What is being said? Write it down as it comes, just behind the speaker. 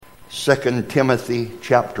2 Timothy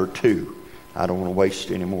chapter 2. I don't want to waste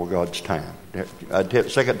any more of God's time. 2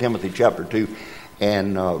 Timothy chapter 2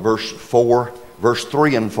 and verse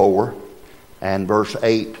 3 and 4, and verse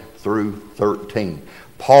 8 through 13.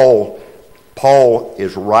 Paul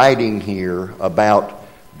is writing here about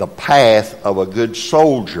the path of a good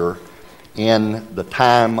soldier in the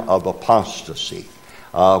time of apostasy.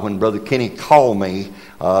 When Brother Kenny called me,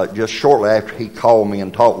 just shortly after he called me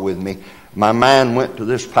and talked with me, my mind went to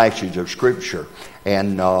this passage of Scripture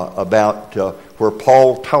and about where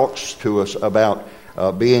Paul talks to us about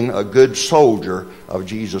being a good soldier of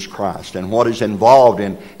Jesus Christ and what is involved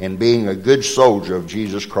in being a good soldier of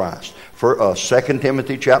Jesus Christ. For 2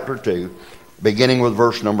 Timothy chapter 2, beginning with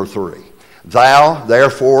verse number 3. Thou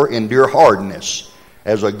therefore endure hardness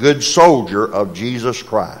as a good soldier of Jesus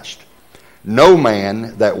Christ. No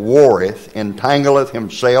man that warreth entangleth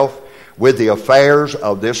himself with the affairs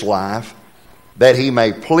of this life, that he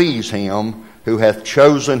may please him who hath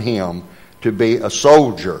chosen him to be a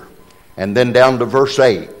soldier. And then down to verse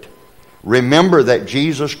 8. Remember that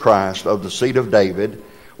Jesus Christ of the seed of David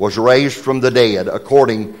was raised from the dead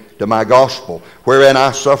according to my gospel, wherein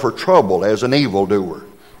I suffer trouble as an evildoer,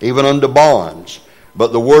 even unto bonds,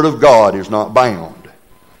 but the word of God is not bound.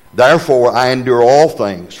 Therefore I endure all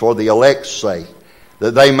things for the elect's sake,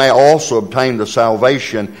 that they may also obtain the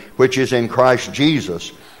salvation which is in Christ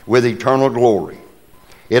Jesus with eternal glory.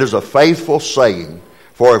 It is a faithful saying,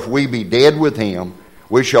 for if we be dead with him,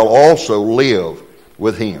 we shall also live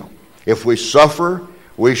with him. If we suffer,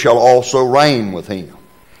 we shall also reign with him.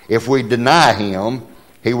 If we deny him,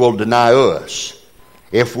 he will deny us.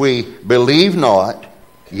 If we believe not,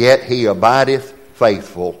 yet he abideth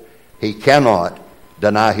faithful. He cannot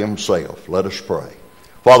deny himself. Let us pray.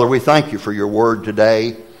 Father, we thank you for your word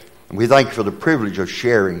today, and we thank you for the privilege of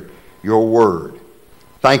sharing your word.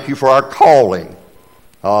 Thank you for our calling.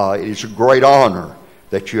 It is a great honor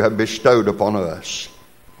that you have bestowed upon us,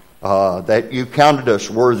 that you counted us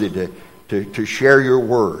worthy to share your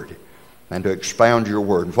word and to expound your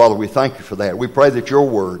word. And Father, we thank you for that. We pray that your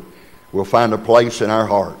word will find a place in our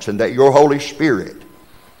hearts, and that your Holy Spirit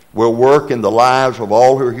will work in the lives of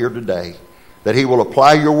all who are here today, that he will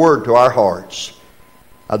apply your word to our hearts,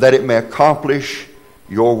 that it may accomplish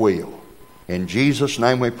your will. In Jesus'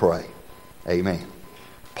 name we pray. Amen.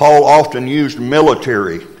 Paul often used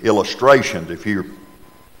military illustrations. If you're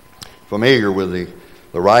familiar with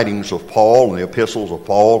the writings of Paul and the epistles of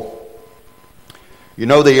Paul, you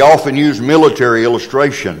know that he often used military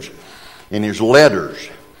illustrations in his letters.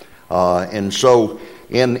 And so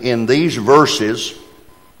in these verses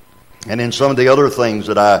and in some of the other things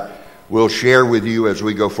that I will share with you as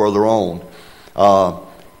we go further on,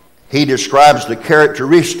 he describes the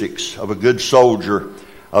characteristics of a good soldier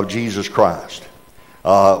of Jesus Christ.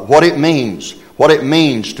 What it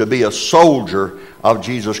means to be a soldier of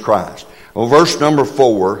Jesus Christ. Well, verse number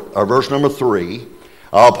 3,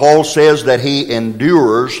 Paul says that he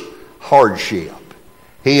endures hardship.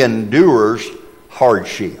 He endures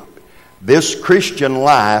hardship. This Christian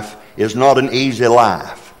life is not an easy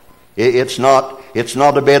life. It's not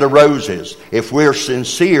a bed of roses. If we're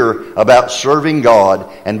sincere about serving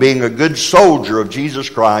God and being a good soldier of Jesus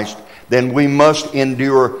Christ, then we must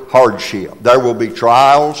endure hardship. There will be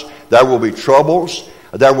trials, there will be troubles,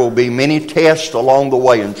 there will be many tests along the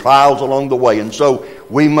way and trials along the way. And so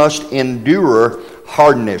we must endure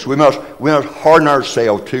hardness. We must harden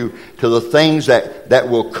ourselves to the things that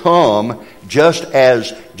will come, just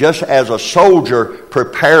as a soldier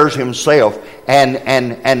prepares himself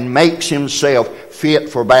and makes himself fit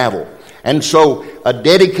for battle. And so a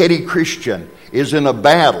dedicated Christian is in a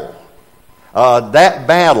battle. That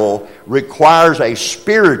battle requires a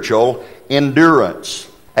spiritual endurance.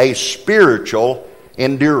 A spiritual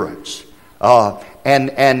endurance.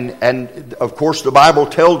 And of course the Bible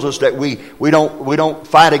tells us that we don't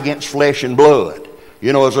fight against flesh and blood.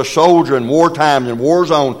 You know, as a soldier in war times, in war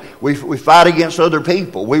zone, we fight against other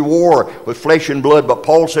people. We war with flesh and blood. But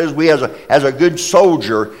Paul says we as a good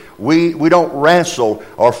soldier, we don't wrestle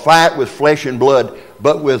or fight with flesh and blood,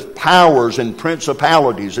 but with powers and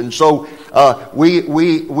principalities. And so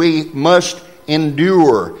we must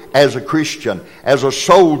endure as a Christian, as a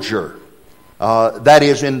soldier that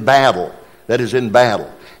is in battle.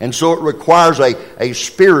 And so it requires a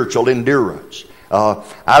spiritual endurance.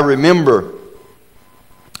 I remember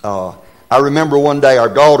one day our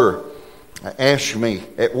daughter asked me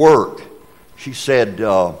at work. She said,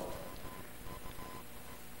 "Daddy,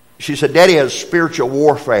 has spiritual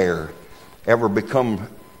warfare ever become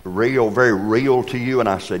very real to you?" And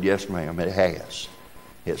I said, "Yes, ma'am, it has.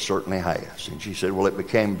 It certainly has." And she said, "Well, it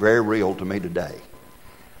became very real to me today."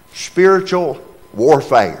 Spiritual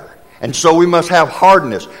warfare And so we must have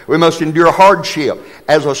hardness. We must endure hardship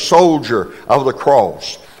as a soldier of the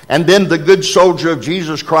cross. And then the good soldier of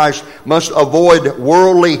Jesus Christ must avoid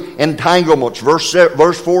worldly entanglements.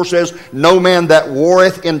 Verse 4 says, "No man that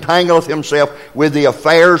warreth entangleth himself with the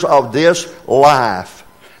affairs of this life,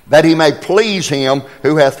 that he may please him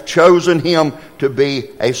who hath chosen him to be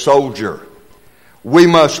a soldier." We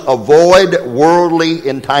must avoid worldly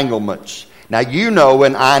entanglements. Now you know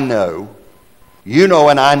and I know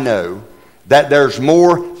that there's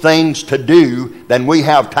more things to do than we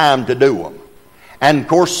have time to do them. And of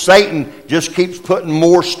course Satan just keeps putting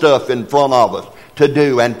more stuff in front of us to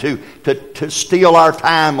do and to steal our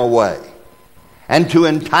time away and to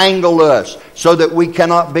entangle us so that we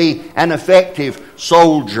cannot be an effective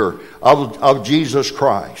soldier of Jesus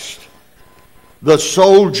Christ. The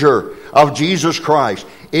soldier of Jesus Christ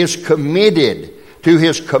is committed to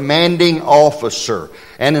his commanding officer.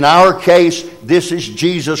 And in our case, this is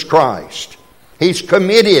Jesus Christ. He's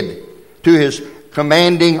committed to his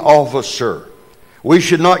commanding officer. We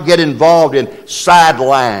should not get involved in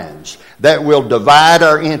sidelines that will divide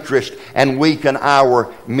our interest and weaken our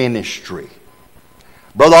ministry.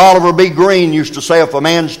 Brother Oliver B. Green used to say, if a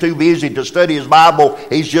man's too busy to study his Bible,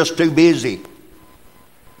 he's just too busy.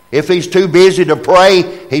 If he's too busy to pray,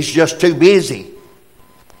 he's just too busy.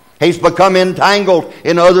 He's become entangled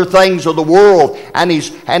in other things of the world, and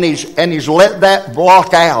he's let that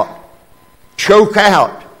block out, choke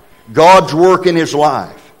out God's work in his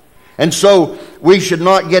life. And so we should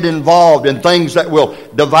not get involved in things that will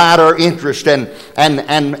divide our interest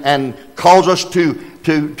and cause us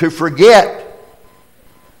to forget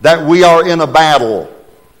that we are in a battle,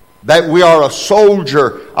 that we are a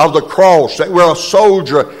soldier of the cross, that we're a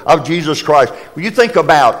soldier of Jesus Christ. When you think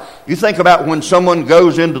about when someone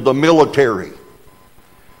goes into the military,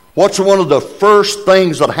 what's one of the first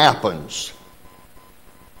things that happens?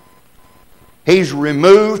 He's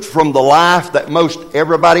removed from the life that most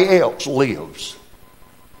everybody else lives.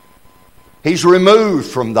 He's removed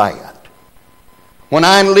from that. When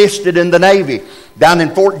I enlisted in the Navy down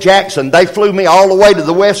in Fort Jackson, they flew me all the way to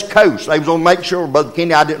the West Coast. They was going to make sure, Brother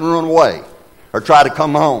Kenny, I didn't run away or try to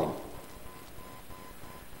come home.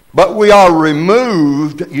 But we are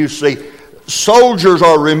removed, you see. Soldiers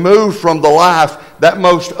are removed from the life that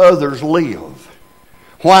most others live.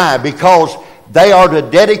 Why? Because they are to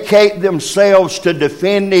dedicate themselves to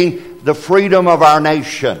defending the freedom of our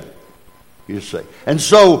nation. You see. And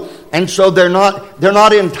so they're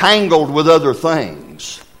not entangled with other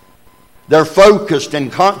things. They're focused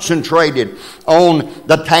and concentrated on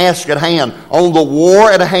the task at hand, on the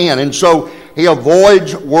war at hand. And so he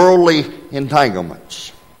avoids worldly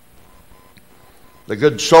entanglements. The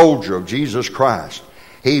good soldier of Jesus Christ,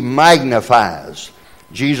 he magnifies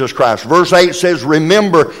Jesus Christ. Verse 8 says,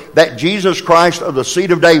 "Remember that Jesus Christ of the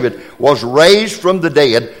seed of David was raised from the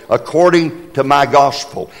dead according to my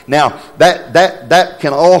gospel." Now, that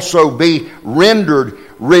can also be rendered,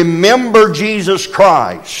 "Remember Jesus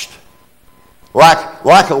Christ."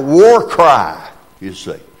 Like a war cry, you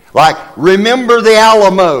see. Like, "Remember the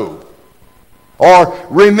Alamo." Or,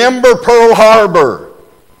 "Remember Pearl Harbor."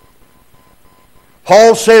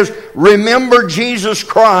 Paul says, "Remember Jesus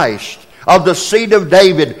Christ of the seed of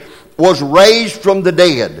David was raised from the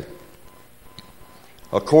dead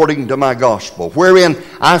according to my gospel, wherein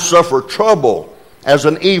I suffer trouble as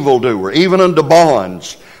an evildoer, even unto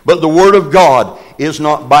bonds. But the word of God is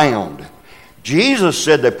not bound." Jesus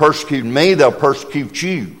said, "They persecute me, they'll persecute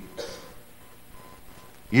you."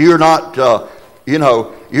 You're not,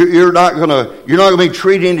 you're not going to be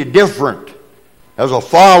treated any different as a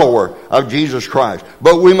follower of Jesus Christ.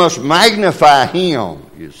 But we must magnify him,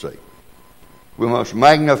 you see. We must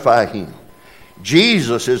magnify him.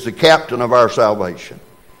 Jesus is the captain of our salvation.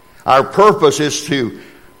 Our purpose is to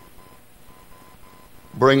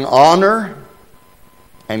bring honor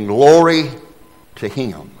and glory to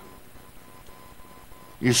him.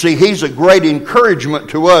 You see, he's a great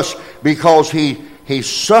encouragement to us because he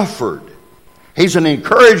suffered. He's an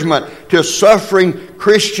encouragement to suffering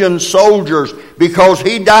Christian soldiers because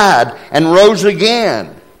he died and rose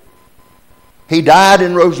again. He died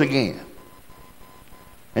and rose again.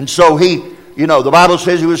 And so the Bible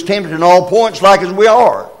says he was tempted in all points like as we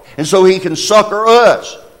are. And so he can succor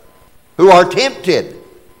us who are tempted.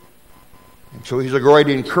 And so he's a great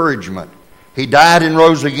encouragement. He died and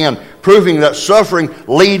rose again, proving that suffering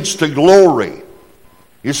leads to glory.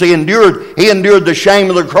 You see, he endured the shame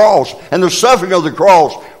of the cross and the suffering of the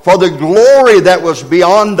cross for the glory that was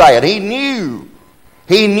beyond that. He knew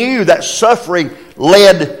that suffering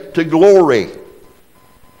led to glory.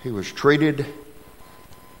 He was treated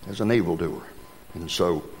as an evildoer. And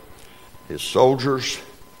so his soldiers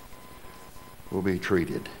will be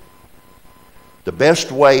treated. The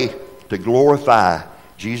best way to glorify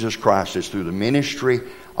Jesus Christ is through the ministry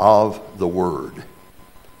of the Word.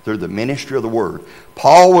 Through the ministry of the Word.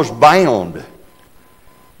 Paul was bound,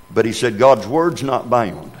 but he said God's Word's not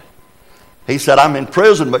bound. He said, I'm in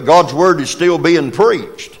prison, but God's Word is still being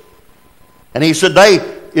preached. And he said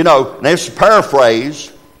and this is a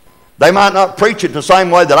paraphrase, they might not preach it the same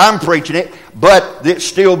way that I'm preaching it, but it's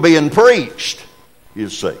still being preached, you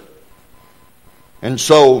see. And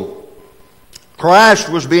so, Christ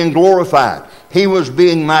was being glorified. He was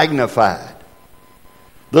being magnified.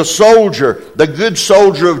 The soldier, the good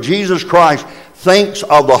soldier of Jesus Christ, thinks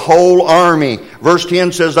of the whole army. Verse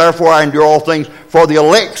 10 says, therefore I endure all things for the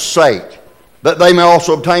elect's sake, that they may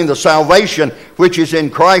also obtain the salvation which is in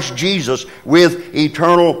Christ Jesus with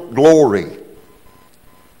eternal glory.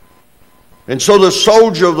 And so the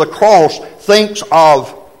soldier of the cross thinks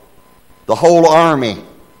of the whole army.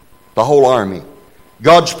 The whole army.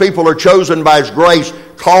 God's people are chosen by His grace,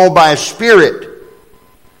 called by His Spirit.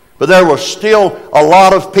 But there was still a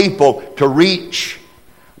lot of people to reach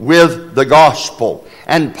with the gospel.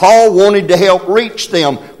 And Paul wanted to help reach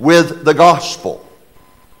them with the gospel.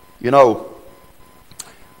 You know,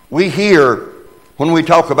 we hear when we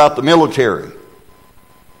talk about the military,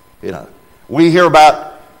 we hear about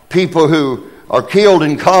people who are killed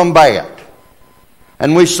in combat.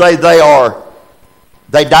 And we say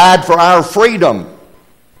they died for our freedom.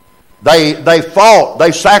 They fought,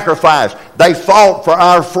 they sacrificed, they fought for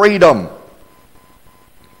our freedom.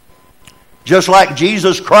 Just like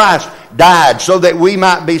Jesus Christ died so that we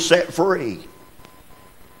might be set free.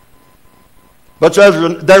 But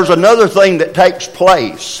there's another thing that takes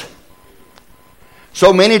place.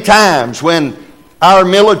 So many times when our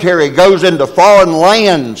military goes into foreign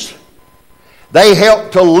lands, they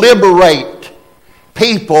help to liberate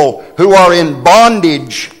people who are in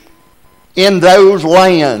bondage in those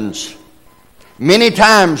lands. Many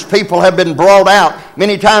times people have been brought out.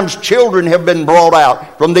 Many times children have been brought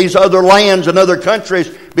out from these other lands and other countries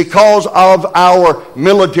because of our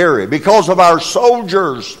military, because of our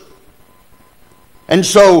soldiers. And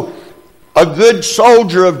so a good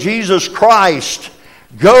soldier of Jesus Christ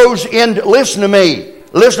goes into, listen to me,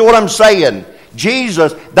 listen to what I'm saying.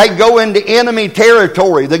 They go into enemy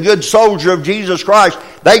territory, the good soldier of Jesus Christ.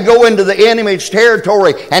 They go into the enemy's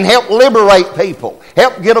territory and help liberate people,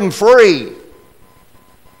 help get them free,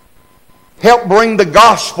 help bring the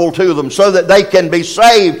gospel to them so that they can be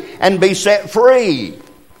saved and be set free.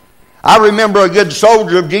 I remember a good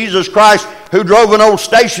soldier of Jesus Christ who drove an old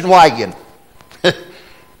station wagon.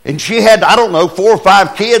 And she had, 4 or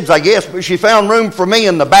 5 kids, I guess, but she found room for me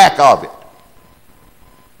in the back of it.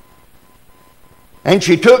 And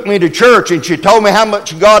she took me to church and she told me how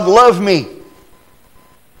much God loved me.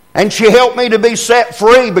 And she helped me to be set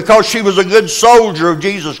free because she was a good soldier of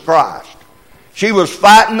Jesus Christ. She was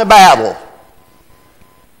fighting the battle.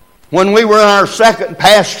 When we were in our second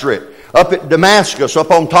pastorate up at Damascus, up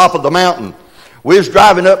on top of the mountain, we was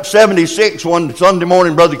driving up 76 one Sunday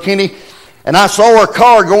morning, Brother Kenny, and I saw a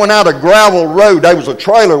car going out a gravel road. There was a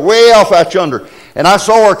trailer way off out yonder. And I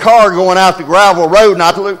saw a car going out the gravel road, and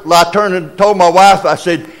I turned and told my wife, I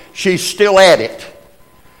said, she's still at it.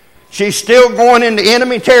 She's still going into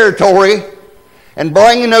enemy territory and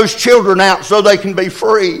bringing those children out so they can be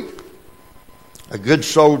free. A good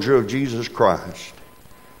soldier of Jesus Christ.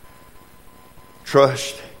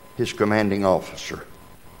 Trust his commanding officer.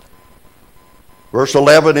 Verse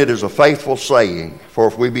 11, it is a faithful saying, for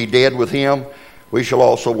if we be dead with him, we shall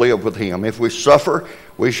also live with him. If we suffer,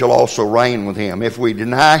 we shall also reign with him. If we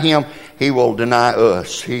deny him, he will deny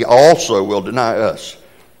us. He also will deny us.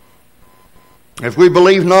 If we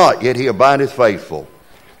believe not, yet he abideth faithful.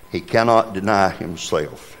 He cannot deny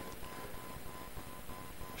himself.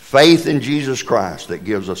 Faith in Jesus Christ that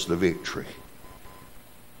gives us the victory.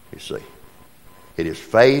 You see, it is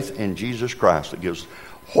faith in Jesus Christ that gives.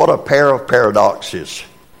 What a pair of paradoxes.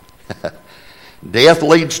 Death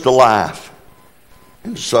leads to life,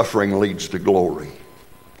 and suffering leads to glory.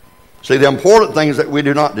 See, the important thing is that we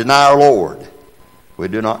do not deny our Lord. We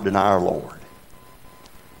do not deny our Lord.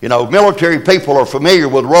 You know, military people are familiar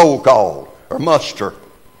with roll call or muster.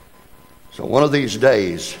 So one of these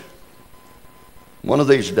days,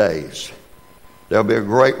 there'll be a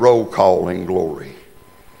great roll call in glory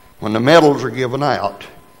when the medals are given out.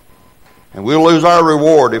 And we'll lose our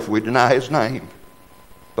reward if we deny his name.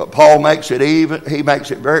 But Paul makes it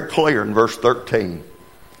very clear in verse 13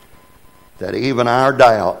 that even our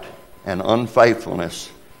doubt and unfaithfulness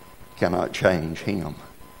cannot change him.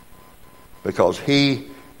 Because he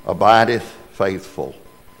abideth faithful.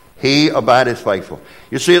 He abideth faithful.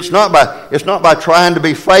 You see, it's not by trying to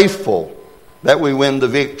be faithful that we win the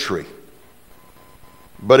victory.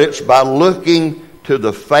 But it's by looking to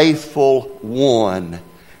the faithful one,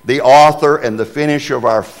 the author and the finisher of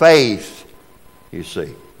our faith, you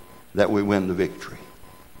see, that we win the victory.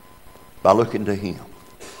 By looking to Him.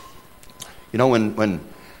 You know, when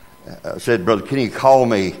I said, Brother Kenny, call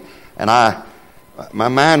me, and my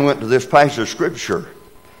mind went to this passage of Scripture,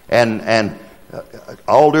 and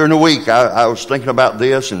all during the week I was thinking about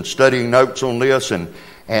this and studying notes on this, and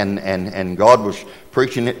God was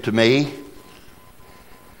preaching it to me.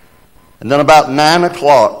 And then about 9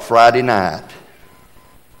 o'clock Friday night,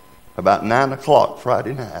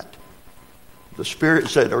 the Spirit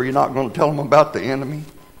said, are you not going to tell them about the enemy?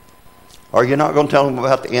 Are you not going to tell them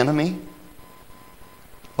about the enemy?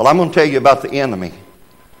 Well, I'm going to tell you about the enemy. It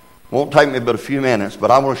won't take me but a few minutes,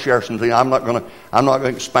 but I want to share something. I'm not going to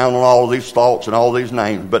expound on all of these thoughts and all these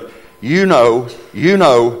names, but you know,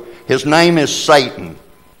 his name is Satan.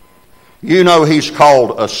 You know he's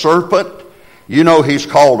called a serpent. You know he's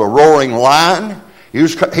called a roaring lion.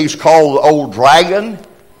 He's called the old dragon.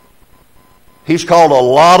 He's called a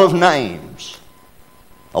lot of names.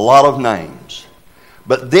 A lot of names.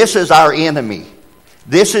 But this is our enemy.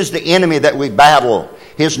 This is the enemy that we battle.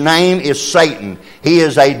 His name is Satan. He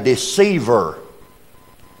is a deceiver.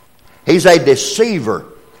 He's a deceiver.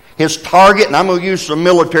 His target, and I'm going to use some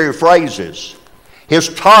military phrases. His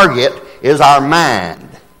target is our mind.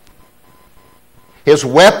 His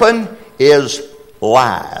weapon is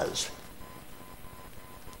lies.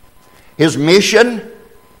 His mission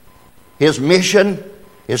is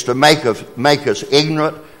to make us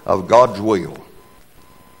ignorant of God's will.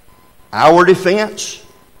 Our defense,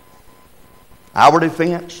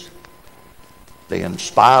 the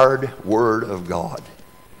inspired Word of God.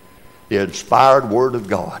 The inspired Word of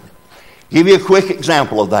God. Give you a quick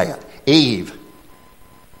example of that. Eve.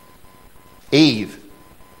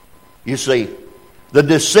 You see, the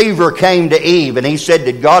deceiver came to Eve and he said,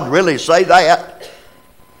 did God really say that?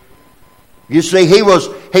 You see, he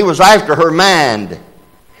was after her mind.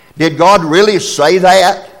 Did God really say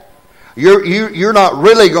that? You're not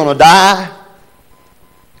really going to die.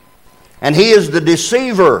 And he is the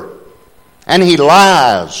deceiver. And he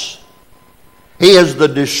lies. He is the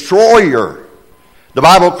destroyer. The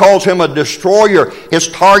Bible calls him a destroyer. His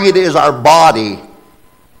target is our body.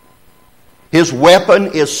 His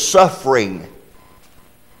weapon is suffering.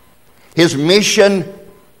 His mission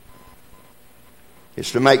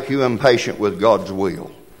is to make you impatient with God's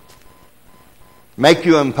will. Make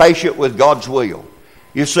you impatient with God's will.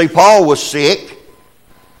 You see, Paul was sick,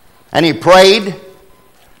 and he prayed.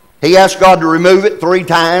 He asked God to remove it 3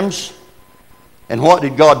 times. And what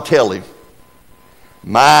did God tell him?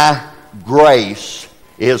 My grace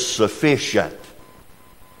is sufficient.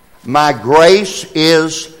 My grace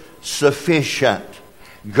is sufficient.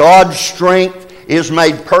 God's strength is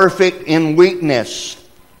made perfect in weakness.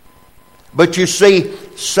 But you see,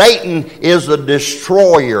 Satan is a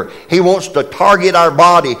destroyer. He wants to target our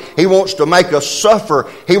body. He wants to make us suffer.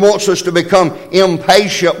 He wants us to become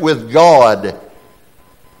impatient with God.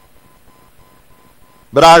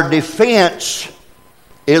 But our defense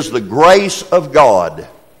is the grace of God.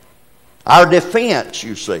 Our defense,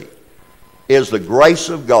 you see, is the grace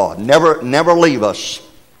of God. Never leave us.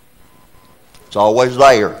 It's always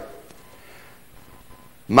there.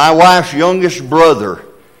 My wife's youngest brother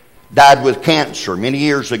died with cancer many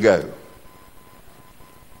years ago.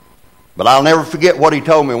 But I'll never forget what he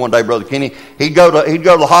told me one day, Brother Kenny. He'd go to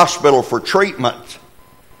the hospital for treatment,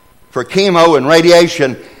 for chemo and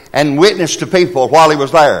radiation, and witness to people while he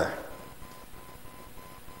was there.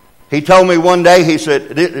 He told me one day, he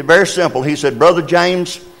said, very simple, he said, Brother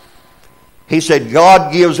James, he said,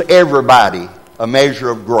 God gives everybody a measure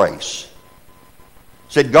of grace.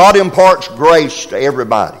 He said, God imparts grace to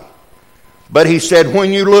everybody. But he said,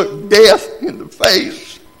 when you look death in the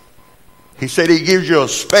face, he said he gives you a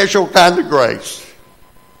special kind of grace.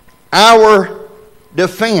 Our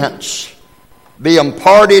defense, the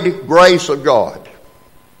imparted grace of God.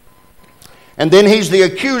 And then he's the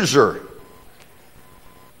accuser.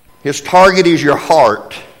 His target is your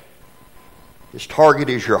heart. His target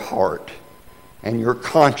is your heart and your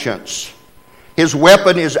conscience. His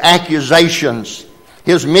weapon is accusations.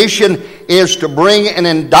 His mission is to bring an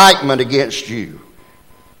indictment against you.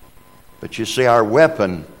 But you see, our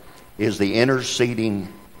weapon is the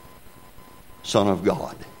interceding Son of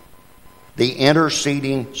God. The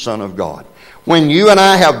interceding Son of God. When you and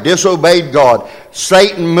I have disobeyed God,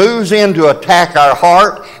 Satan moves in to attack our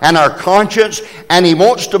heart and our conscience, and he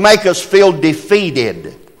wants to make us feel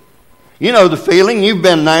defeated. You know the feeling. You've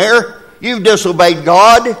been there. You've disobeyed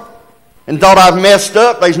God and thought, I've messed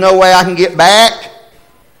up. There's no way I can get back.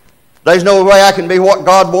 There's no way I can be what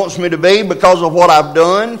God wants me to be because of what I've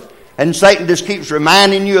done. And Satan just keeps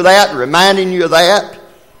reminding you of that, reminding you of that.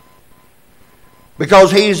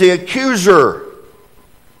 Because he's the accuser.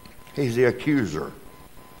 He's the accuser.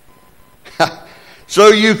 So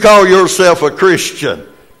you call yourself a Christian.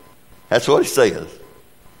 That's what he says.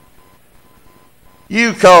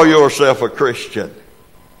 You call yourself a Christian.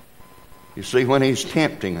 You see, when he's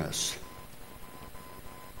tempting us,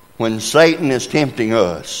 when Satan is tempting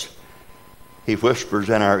us, he whispers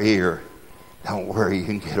in our ear, don't worry, you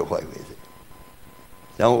can get away with it.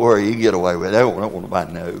 Don't worry, you can get away with it. I don't want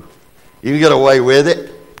nobody to know. You can get away with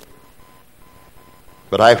it.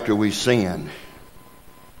 But after we sin,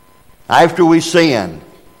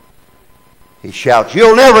 he shouts,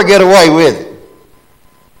 you'll never get away with it.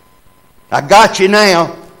 I got you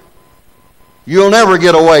now. You'll never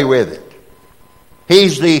get away with it.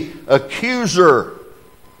 He's the accuser.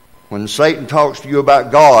 When Satan talks to you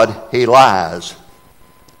about God, he lies.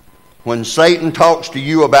 When Satan talks to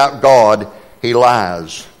you about God, he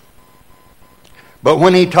lies. But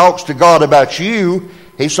when he talks to God about you,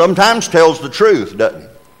 he sometimes tells the truth, doesn't he?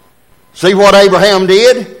 See what Abraham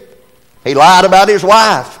did? He lied about his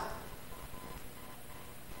wife.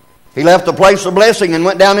 He left the place of blessing and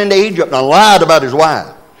went down into Egypt and lied about his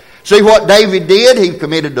wife. See what David did? He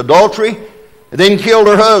committed adultery and then killed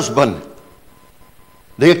her husband.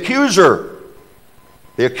 The accuser.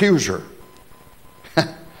 The accuser.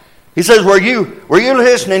 He says, were you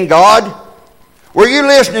listening, God? Were you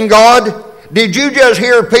listening, God? Did you just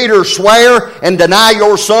hear Peter swear and deny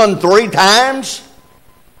your son 3 times?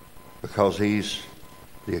 Because he's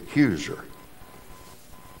the accuser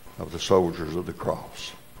of the soldiers of the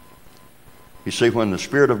cross. You see, when the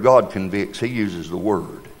Spirit of God convicts, he uses the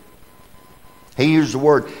Word. He uses the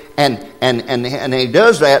Word. And he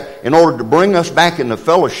does that in order to bring us back into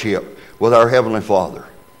fellowship with our Heavenly Father.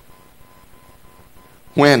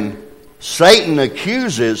 When Satan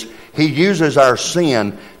accuses, he uses our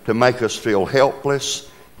sin to make us feel helpless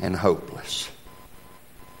and hopeless.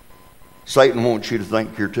 Satan wants you to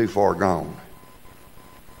think you're too far gone.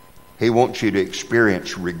 He wants you to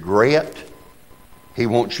experience regret. He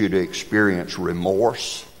wants you to experience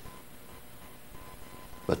remorse.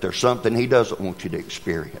 But there's something he doesn't want you to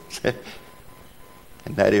experience.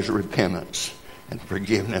 And that is repentance and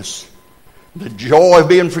forgiveness. The joy of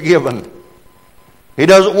being forgiven. He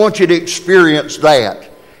doesn't want you to experience that.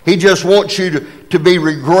 He just wants you to be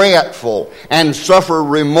regretful and suffer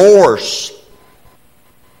remorse.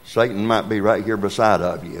 Satan might be right here beside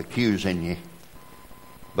of you, accusing you.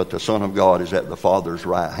 But the Son of God is at the Father's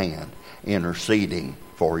right hand, interceding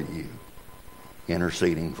for you.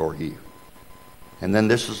 Interceding for you. And then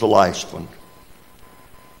this is the last one.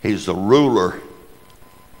 He's the ruler.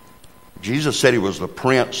 Jesus said he was the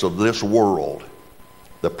prince of this world.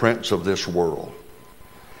 The prince of this world.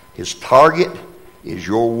 His target is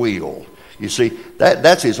your will. You see,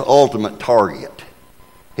 that's his ultimate target.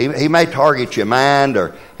 He may target your mind,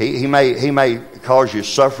 or he may cause you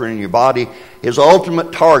suffering in your body. His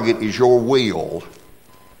ultimate target is your will.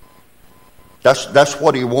 That's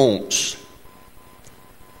what he wants.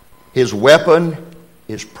 His weapon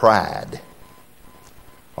is pride.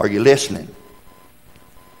 Are you listening?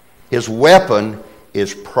 His weapon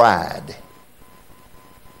is pride.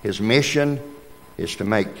 His mission is to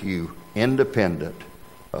make you independent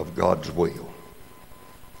of God's will.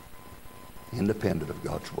 Independent of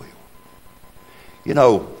God's will. You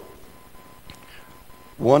know,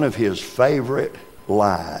 one of his favorite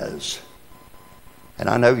lies, and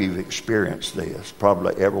I know you've experienced this,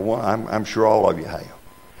 probably everyone, I'm sure all of you have.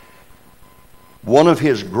 One of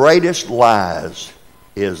his greatest lies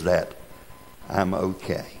is that I'm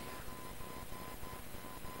okay.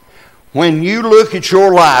 When you look at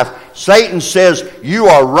your life, Satan says you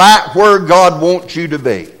are right where God wants you to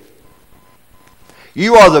be.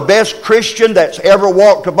 You are the best Christian that's ever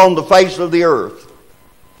walked upon the face of the earth.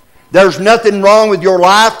 There's nothing wrong with your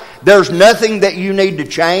life. There's nothing that you need to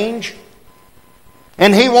change.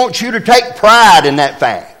 And he wants you to take pride in that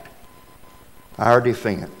fact. Our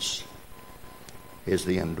defense is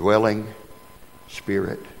the indwelling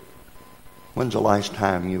Spirit. When's the last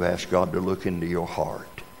time you asked God to look into your heart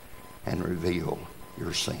and reveal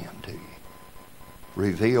your sin to you?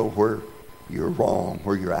 Reveal where you're wrong,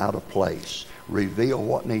 where you're out of place. Reveal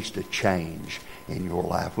what needs to change in your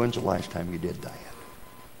life. When's the last time you did that?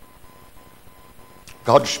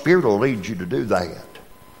 God's Spirit will lead you to do that.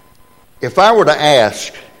 If I were to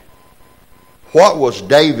ask, what was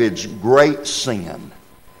David's great sin?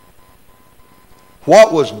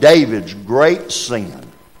 What was David's great sin?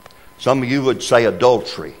 Some of you would say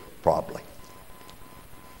adultery, probably.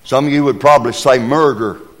 Some of you would probably say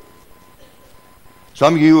murder.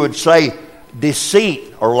 Some of you would say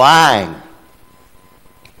deceit or lying.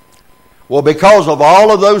 Well, because of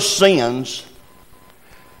all of those sins,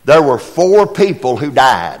 there were 4 people who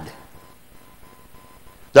died.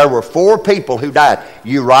 There were 4 people who died.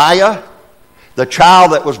 Uriah, the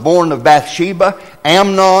child that was born of Bathsheba,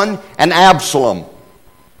 Amnon, and Absalom.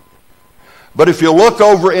 But if you look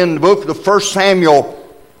over in the book of 1 Samuel,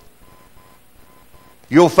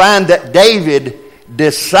 you'll find that David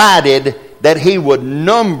decided that he would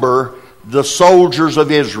number the soldiers of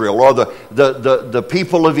Israel, or the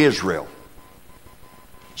people of Israel.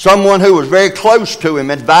 Someone who was very close to him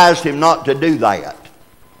advised him not to do that.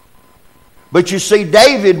 But you see,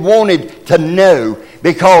 David wanted to know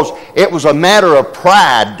because it was a matter of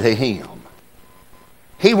pride to him.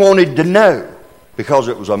 He wanted to know because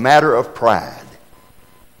it was a matter of pride.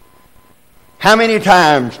 How many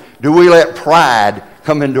times do we let pride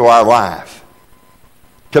come into our life?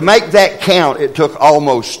 To make that count, it took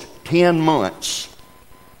almost 10 months.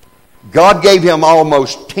 God gave him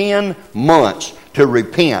almost 10 months to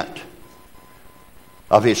repent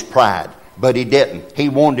of his pride. But he didn't. He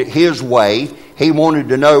wanted it his way. He wanted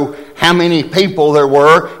to know how many people there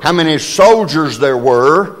were, how many soldiers there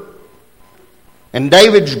were. And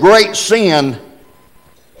David's great sin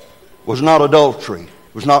was not adultery,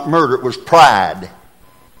 was not murder, it was pride.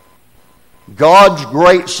 God's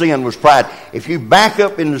great sin was pride. If you back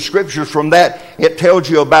up in the scriptures from that, it tells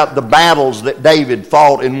you about the battles that David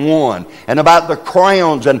fought and won, and about the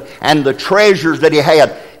crowns and the treasures that he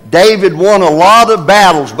had. David won a lot of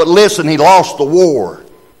battles, but listen, he lost the war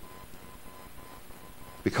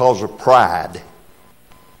because of pride.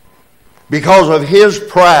 Because of his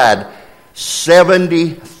pride,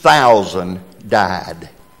 70,000 died.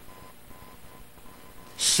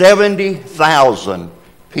 70,000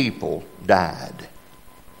 people died.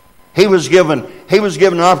 He was given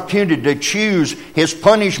an opportunity to choose his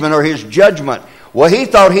punishment or his judgment. Well, he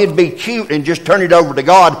thought he'd be cute and just turn it over to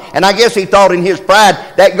God. And I guess he thought in his pride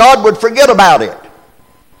that God would forget about it.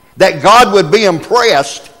 That God would be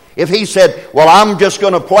impressed if he said, well, I'm just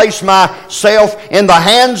going to place myself in the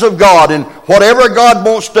hands of God and whatever God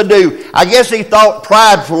wants to do. I guess he thought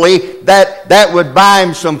pridefully that would buy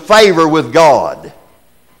him some favor with God.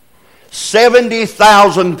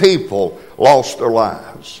 70,000 people lost their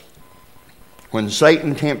lives. When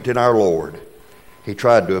Satan tempted our Lord, he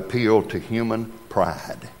tried to appeal to human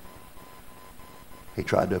pride. He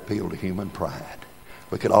tried to appeal to human pride.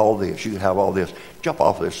 Look at all this. You can have all this. Jump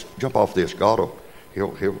off this. God will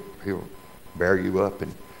he'll bear you up,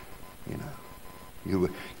 and you'll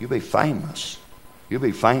be famous. You'll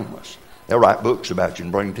be famous. They'll write books about you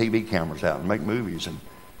and bring TV cameras out and make movies, and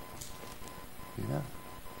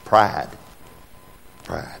pride.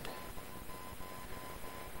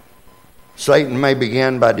 Satan may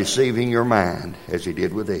begin by deceiving your mind, as he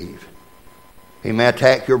did with Eve. He may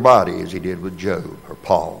attack your body, as he did with Job or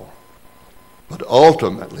Paul. But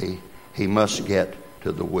ultimately, he must get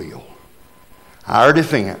to the will. Our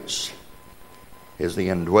defense is the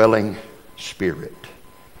indwelling Spirit.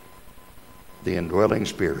 The indwelling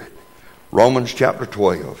Spirit. Romans chapter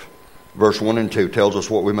 12, verse 1 and 2 tells us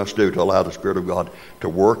what we must do to allow the Spirit of God to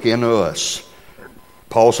work in us.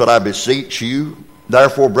 Paul said, I beseech you,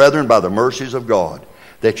 therefore, brethren, by the mercies of God,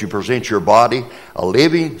 that you present your body a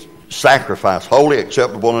living sacrifice, holy,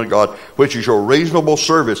 acceptable unto God, which is your reasonable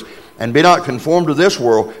service. And be not conformed to this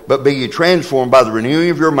world, but be ye transformed by the renewing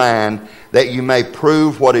of your mind, that you may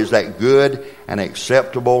prove what is that good and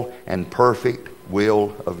acceptable and perfect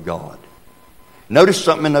will of God. Notice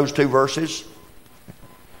something in those two verses.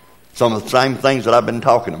 Some of the same things that I've been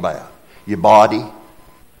talking about. Your body,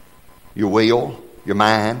 your will, your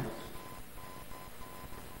mind.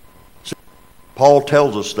 So Paul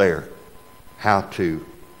tells us there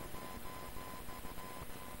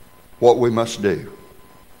what we must do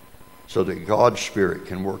so that God's Spirit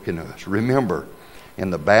can work in us. Remember, in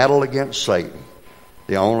the battle against Satan,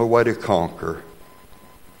 the only way to conquer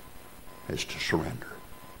is to surrender.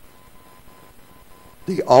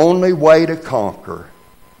 The only way to conquer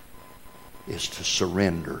is to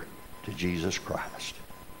surrender to Jesus Christ.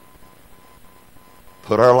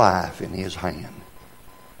 Put our life in His hand.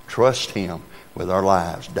 Trust Him with our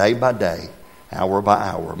lives, day by day, hour by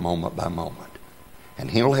hour, moment by moment.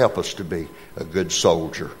 And He'll help us to be a good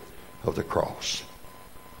soldier of the cross.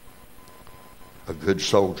 A good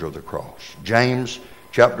soldier of the cross. James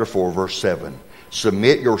chapter 4, verse 7.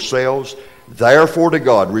 Submit yourselves therefore to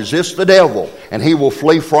God. Resist the devil, and he will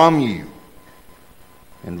flee from you.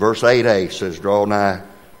 And verse 8a says, draw nigh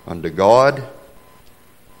unto God,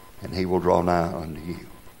 and He will draw nigh unto you.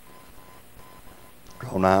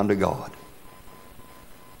 Draw nigh unto God.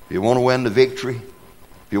 If you want to win the victory,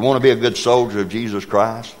 if you want to be a good soldier of Jesus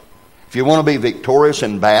Christ, if you want to be victorious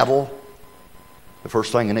in battle, the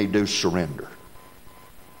first thing you need to do is surrender.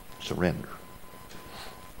 Surrender.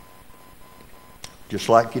 Just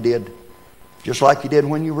like you did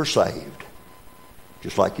when you were saved.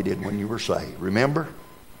 Just like you did when you were saved. Remember?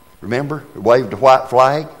 Remember? You waved a white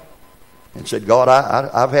flag and said, God,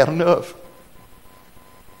 I've had enough.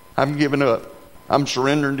 I'm giving up. I'm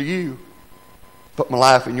surrendering to you. Put my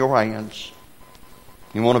life in your hands.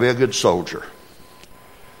 You want to be a good soldier,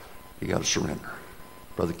 you got to surrender.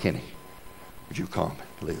 Brother Kenny, would you come?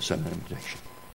 Lead us in an invitation.